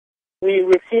We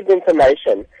received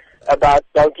information about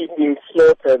donkeys being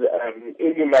slaughtered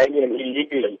inhumanely and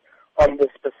illegally on the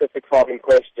specific farm in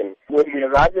question. When we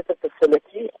arrived at the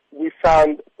facility, we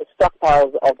found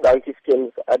stockpiles of donkey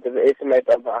skins at the estimate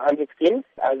of 100 skins,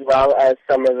 as well as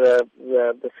some of the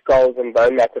skulls and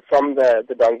bone matter from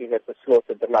the donkeys that were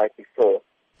slaughtered the night before.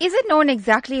 Is it known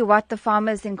exactly what the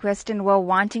farmers in question were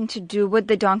wanting to do with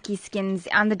the donkey skins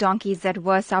and the donkeys that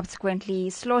were subsequently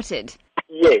slaughtered?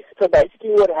 Yes. So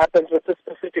basically what happens with the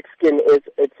specific skin is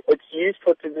it's used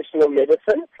for traditional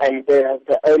medicine, and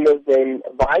the owners then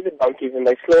buy the donkeys and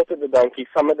they slaughter the donkeys.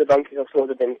 Some of the donkeys are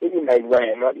slaughtered in an inhumane way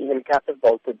and not even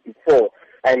catapulted before,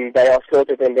 and they are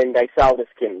slaughtered and then they sell the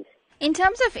skins. In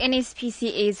terms of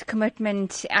NSPCA's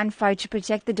commitment and fight to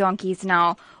protect the donkeys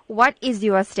now, what is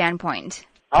your standpoint?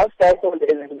 Our standpoint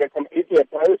is that we're completely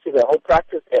opposed to the whole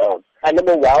practice thereof.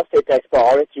 Animal welfare takes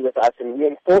priority with us, and we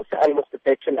enforce the Animals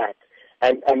Protection Act.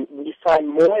 And we find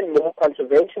more and more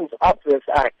contraventions of this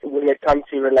act when it comes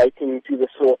to relating to the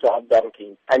slaughter of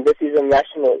donkeys. And this is a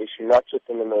national issue, not just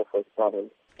in the Northwest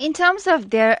Province. In terms of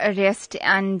their arrest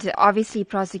and obviously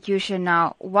prosecution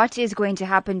now, what is going to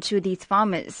happen to these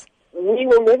farmers? We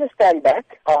will never stand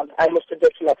back. Our Animals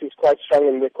Protection Act is quite strong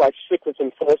and we're quite strict with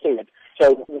enforcing it.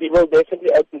 So we will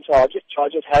definitely open charges.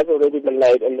 Charges have already been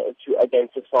laid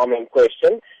against the farmer in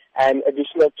question, and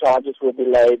additional charges will be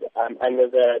laid under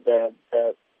the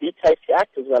Beef Safety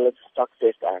Act as well as the Stock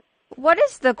Theft Act. What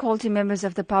is the call to members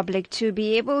of the public to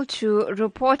be able to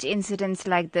report incidents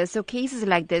like this or cases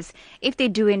like this if they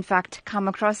do in fact come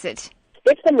across it?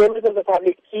 If the members of the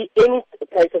public see any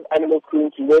case of animal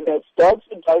cruelty, whether it's dogs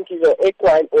or donkeys or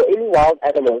equine or any wild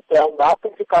animals, they are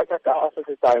welcome to contact our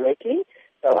officers directly.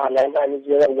 So our landline is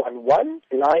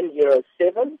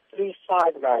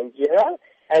 011-907-3590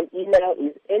 and email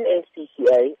is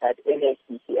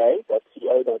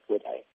nspca@nspca.co.za.